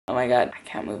Oh my god, I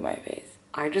can't move my face.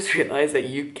 I just realized that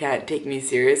you can't take me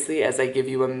seriously as I give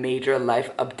you a major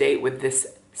life update with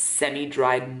this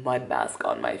semi-dried mud mask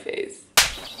on my face.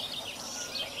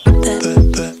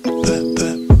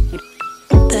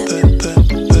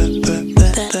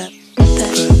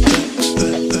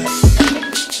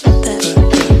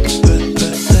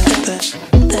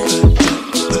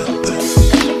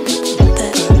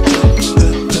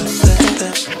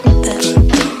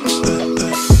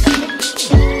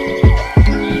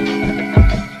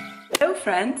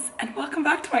 And welcome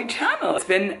back to my channel. It's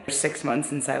been 6 months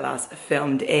since I last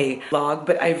filmed a vlog,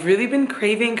 but I've really been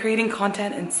craving creating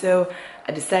content, and so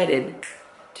I decided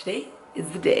today is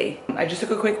the day. I just took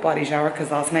a quick body shower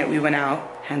because last night we went out,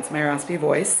 hence my raspy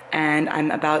voice, and I'm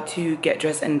about to get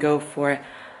dressed and go for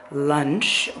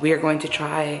lunch. We are going to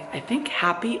try, I think,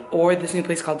 Happy or this new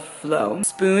place called Flow.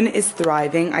 Spoon is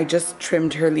thriving. I just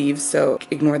trimmed her leaves, so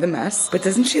ignore the mess. But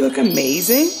doesn't she look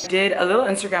amazing? I did a little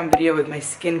Instagram video with my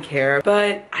skincare,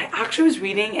 but I actually was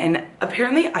reading and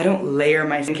apparently I don't layer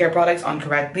my skincare products on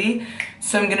correctly.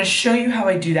 So I'm gonna show you how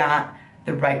I do that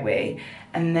the right way.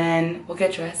 And then we'll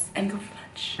get dressed and go for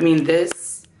lunch. I mean,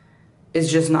 this is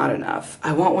just not enough.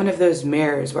 I want one of those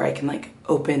mirrors where I can like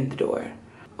open the door.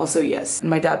 Also, yes,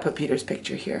 my dad put Peter's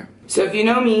picture here. So if you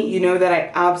know me, you know that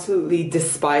I absolutely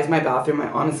despise my bathroom. I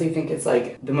honestly think it's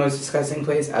like the most disgusting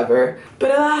place ever.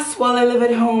 But alas, while I live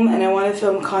at home and I want to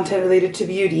film content related to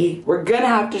beauty, we're gonna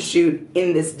have to shoot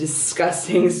in this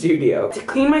disgusting studio. To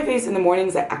clean my face in the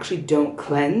mornings, I actually don't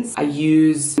cleanse. I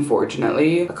use,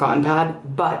 unfortunately, a cotton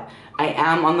pad, but I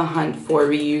am on the hunt for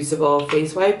reusable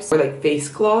face wipes or like face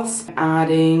cloths.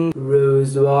 Adding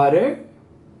rose water.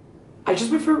 I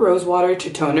just prefer rose water to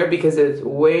toner because it's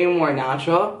way more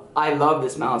natural. I love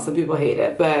the smell. Some people hate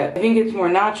it, but I think it's more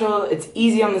natural, it's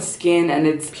easy on the skin, and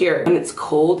it's pure. When it's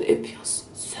cold, it feels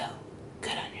so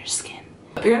good on your skin.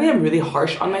 Apparently I'm really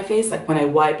harsh on my face. Like when I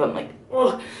wipe, I'm like,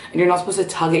 ugh. And you're not supposed to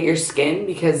tug at your skin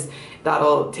because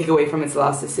that'll take away from its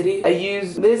elasticity. I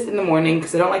use this in the morning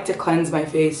because I don't like to cleanse my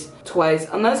face twice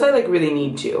unless I like really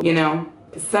need to, you know?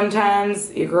 Sometimes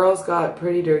your girl's got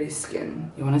pretty dirty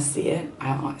skin. You want to see it?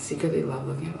 I secretly love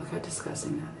looking at it. Look how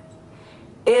disgusting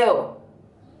that is. Ew.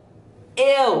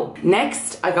 Ew.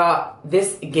 Next, I got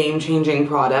this game-changing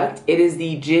product. It is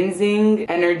the Ginseng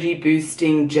Energy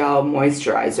Boosting Gel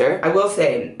Moisturizer. I will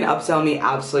say, upsell me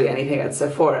absolutely anything at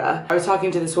Sephora. I was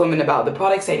talking to this woman about the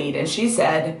products I need, and she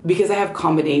said, because I have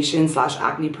combination /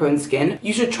 acne-prone skin,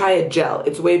 you should try a gel.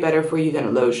 It's way better for you than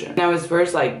a lotion. And I was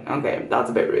first like, okay, that's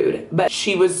a bit rude. But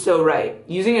she was so right.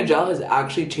 Using a gel has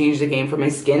actually changed the game for my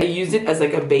skin. I used it as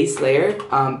like a base layer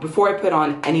before I put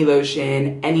on any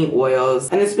lotion, any oils,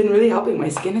 and it's been really helpful. My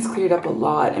skin has cleared up a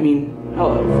lot. I mean,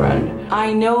 hello friend.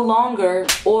 I no longer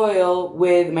oil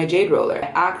with my jade roller.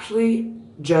 I actually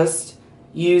just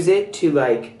use it to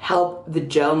like help the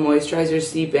gel moisturizer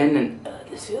seep in, and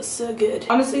this feels so good.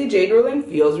 Honestly, jade rolling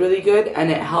feels really good and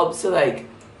it helps to like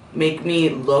make me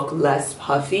look less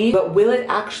puffy, but will it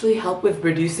actually help with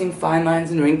reducing fine lines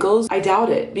and wrinkles? I doubt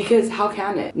it, because how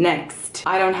can it? Next,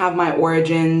 I don't have my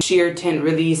Origin Sheer Tint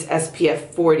Release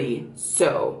SPF 40,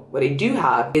 so what I do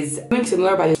have is something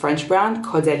similar by this French brand,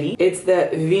 Caudalie. It's the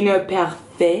Vino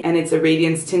Parfait, and it's a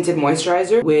radiance tinted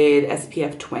moisturizer with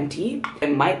SPF 20. I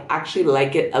might actually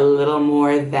like it a little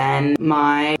more than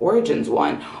my Origins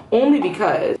one, only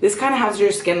because this kind of has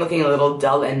your skin looking a little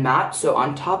dull and matte, so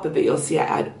on top of it you'll see I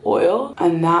add oil,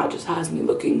 and that just has me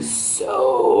looking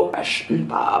so fresh and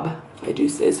bob, if I do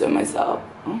say so myself.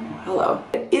 Oh, hello.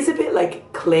 It is a bit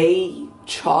like clay,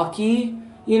 chalky,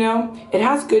 you know? It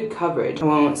has good coverage. I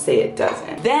won't say it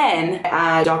doesn't. Then I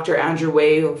add Dr. Andrew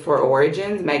Way for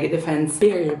Origins Mega Defense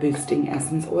Barrier Boosting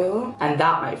Essence Oil, and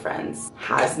that, my friends,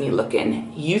 has me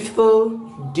looking youthful,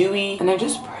 dewy, and I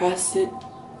just press it.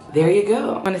 There you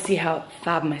go. Want to see how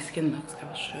fab my skin looks? I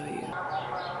will show you.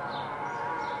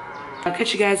 I'll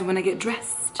catch you guys when I get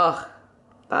dressed. Ugh,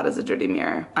 that is a dirty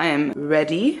mirror. I am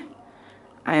ready.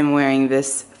 I am wearing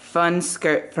this fun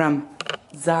skirt from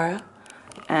Zara,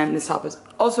 and this top is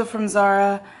also from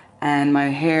Zara, and my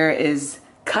hair is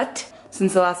cut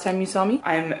since the last time you saw me.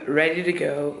 I'm ready to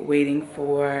go, waiting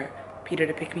for Peter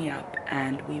to pick me up,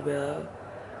 and we will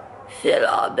fill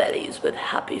our bellies with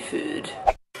happy food.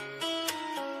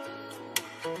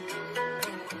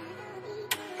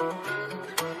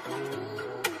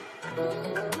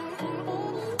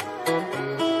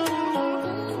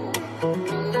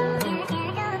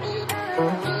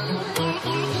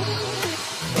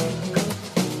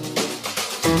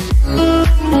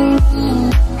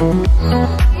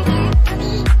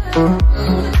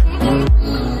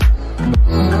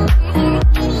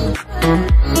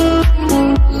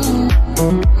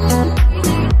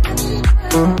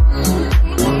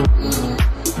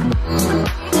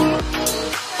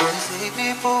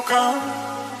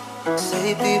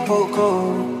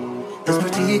 cocoa, this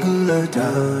particular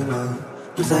diamond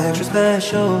was extra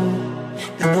special.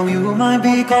 And though you might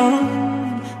be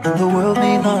gone, and the world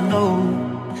may not know,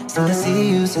 still I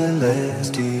see you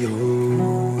celestial.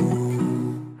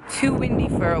 Too windy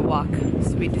for a walk,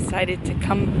 so we decided to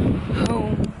come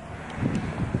home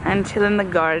and chill in the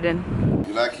garden.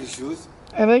 You like his shoes?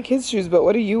 I like his shoes, but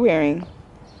what are you wearing?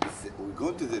 We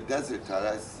go to the desert,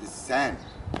 Tara. It's sand.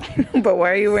 But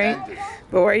why are you wearing? Sandals.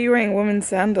 But why are you wearing women's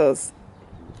sandals?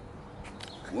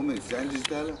 Women's sandals,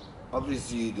 Tara?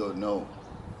 Obviously, you don't know.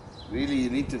 Really, you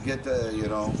need to get, you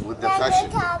know, with the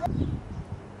fashion.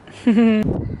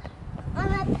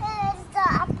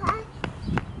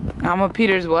 I'm a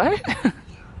Peter's what?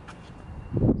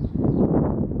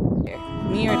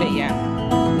 Me or Diane?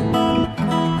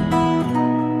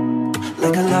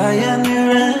 Like a lion you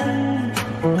ran,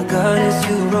 a goddess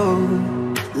you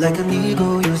rode, like an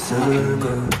eagle you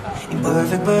circle, in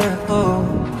perfect purple.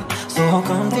 So how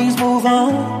come things move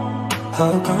on?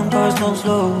 How come cars don't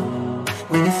slow,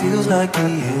 when it feels like the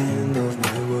end of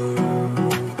my world?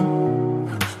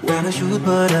 When I shoot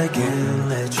but I can't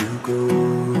let you go.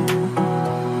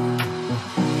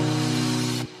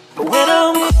 But when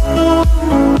I'm cold,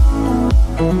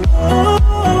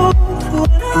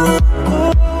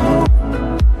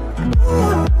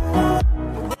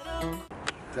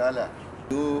 Tala,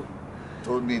 you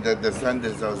told me that the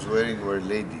sandals I was wearing were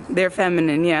ladies. They're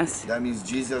feminine, yes. That means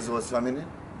Jesus was feminine?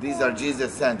 These are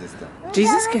Jesus sandals. Tala.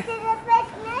 Jesus to can. the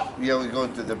picnic? Yeah, we're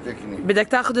going to the picnic. بدك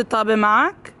تاخد الطابة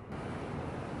معك?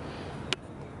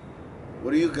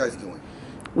 What are you guys doing?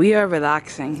 We are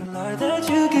relaxing. the light that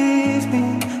you gave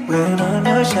me, when I'm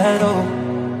your shadow,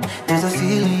 there's a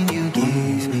feeling you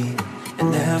gave me, it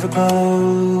never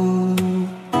goes.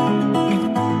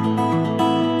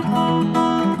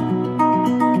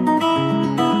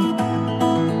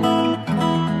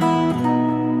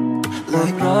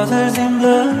 Like brothers in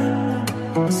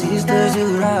blood, sisters you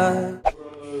ride.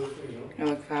 I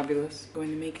look fabulous. Going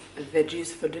to make veggies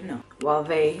for dinner while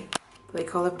they play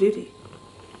Call of Duty.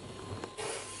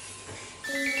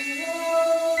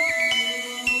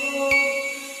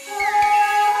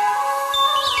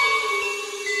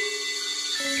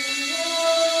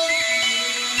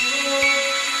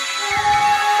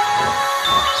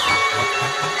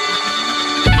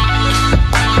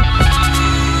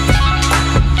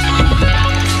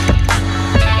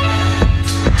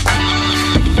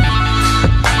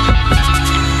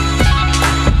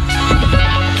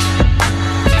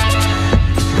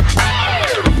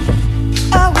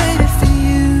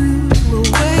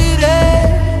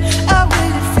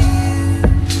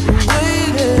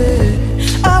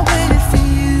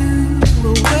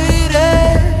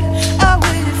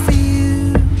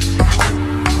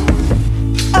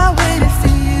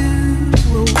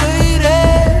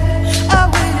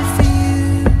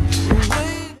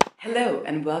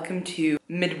 And welcome to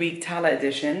midweek Tala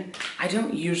edition. I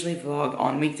don't usually vlog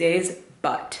on weekdays,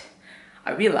 but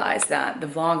I realized that the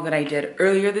vlog that I did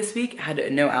earlier this week had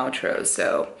no outro.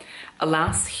 So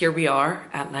alas, here we are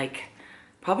at like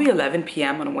probably 11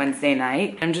 p.m. on a Wednesday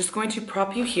night. I'm just going to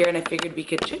prop you here and I figured we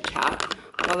could chit chat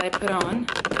while I put on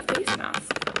a face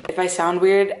mask. If I sound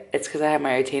weird, it's because I have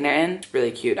my retainer in. It's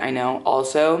really cute, I know.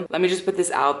 Also, let me just put this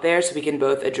out there so we can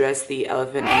both address the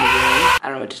elephant in the room. I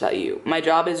don't know what to tell you. My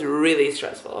job is really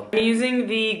stressful. I'm using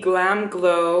the Glam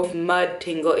Glow Mud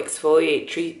Tingle Exfoliate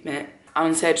Treatment.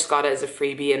 Honestly, I just got it as a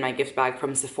freebie in my gift bag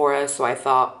from Sephora, so I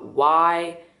thought,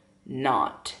 why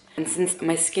not? And since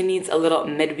my skin needs a little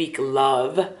midweek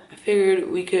love, I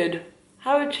figured we could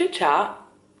have a chit chat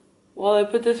while I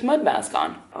put this mud mask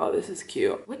on. Oh, this is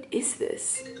cute. What is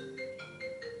this?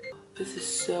 This is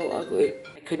so ugly.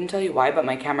 I couldn't tell you why, but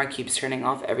my camera keeps turning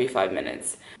off every 5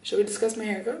 minutes. Should we discuss my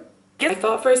haircut? I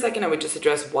thought for a second I would just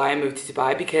address why I moved to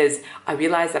Dubai, because I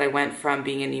realized that I went from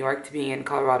being in New York to being in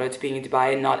Colorado to being in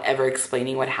Dubai and not ever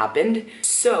explaining what happened.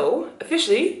 So,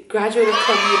 officially, graduated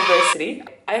from university.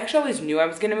 I actually always knew I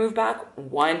was gonna move back.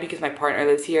 One, because my partner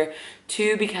lives here.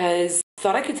 Two, because I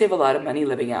thought I could save a lot of money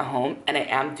living at home, and I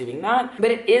am doing that.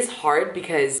 But it is hard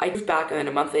because I moved back and then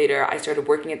a month later, I started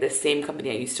working at the same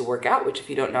company I used to work at, which if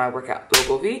you don't know, I work at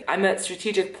Ogilvy. I'm a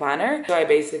strategic planner, so I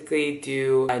basically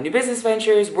do new business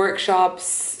ventures, workshops,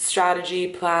 strategy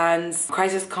plans,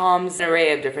 crisis comms, an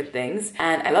array of different things.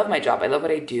 And I love my job. I love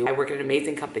what I do. I work at an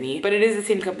amazing company, but it is the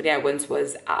same company I once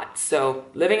was at. So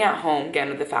living at home, again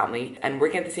with the family, and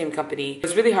working at the same company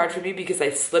was really hard for me because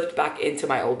I slipped back into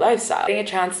my old lifestyle. lifestyle. Getting a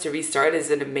chance to restart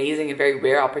is an amazing and very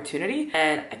rare opportunity,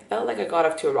 and I felt like I got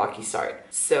off to a rocky start.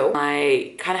 So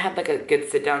I kind of had like a good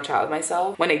sit down chat with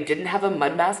myself. When I didn't have a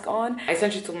mud mask on, I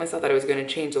essentially told myself that I was going to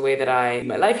change the way that I live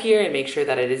my life here and make sure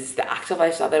that it is the active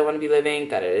lifestyle that I want to be living,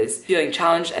 that it is feeling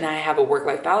challenged and I have a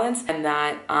work-life balance, and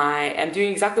that I am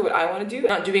doing exactly what I want to do,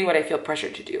 not doing what I feel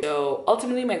pressured to do. So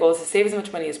ultimately my goal is to save as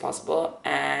much money as possible,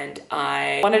 and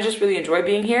I want to just really enjoy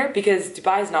being here because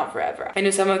Dubai is not forever. I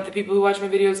know some of the people who watch my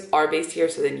videos are based here,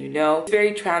 so then you know. It's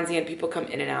very transient, people come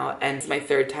in and out, and it's my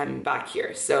third time back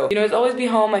here. So, you know, it's always be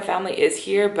home, my family is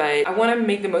here, but I want to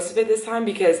make the most of it this time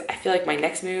because I feel like my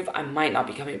next move, I might not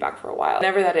be coming back for a while.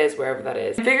 Whenever that is, wherever that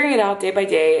is. I'm figuring it out day by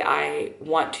day. I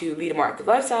want to lead a more active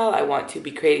lifestyle. I want to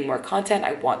be creating more content.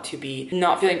 I want to be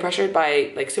not feeling pressured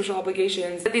by like social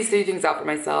obligations. Set these 3 things out for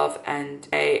myself, and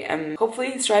I am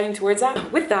hopefully striving towards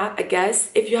that. With that, I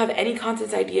guess, if you have any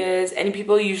content ideas, any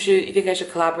people you think I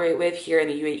should collaborate with here in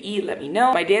the UAE, let me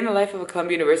know. My day in the life of a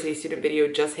Columbia University student video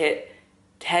just hit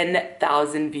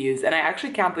 10,000 views, and I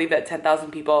actually can't believe that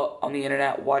 10,000 people on the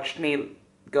internet watched me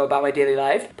go about my daily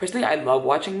life. Personally, I love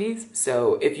watching these,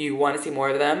 so if you want to see more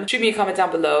of them, shoot me a comment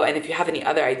down below, and if you have any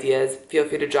other ideas, feel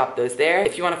free to drop those there.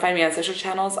 If you want to find me on social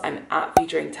channels, I'm at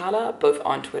Featuring Tala, both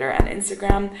on Twitter and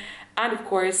Instagram. And of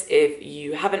course, if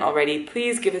you haven't already,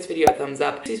 please give this video a thumbs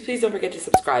up. Please don't forget to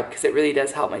subscribe because it really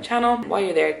does help my channel. While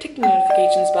you're there, tick the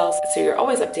notifications bells so you're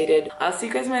always updated. I'll see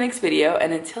you guys in my next video,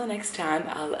 and until next time,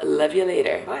 I'll love you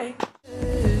later. Bye.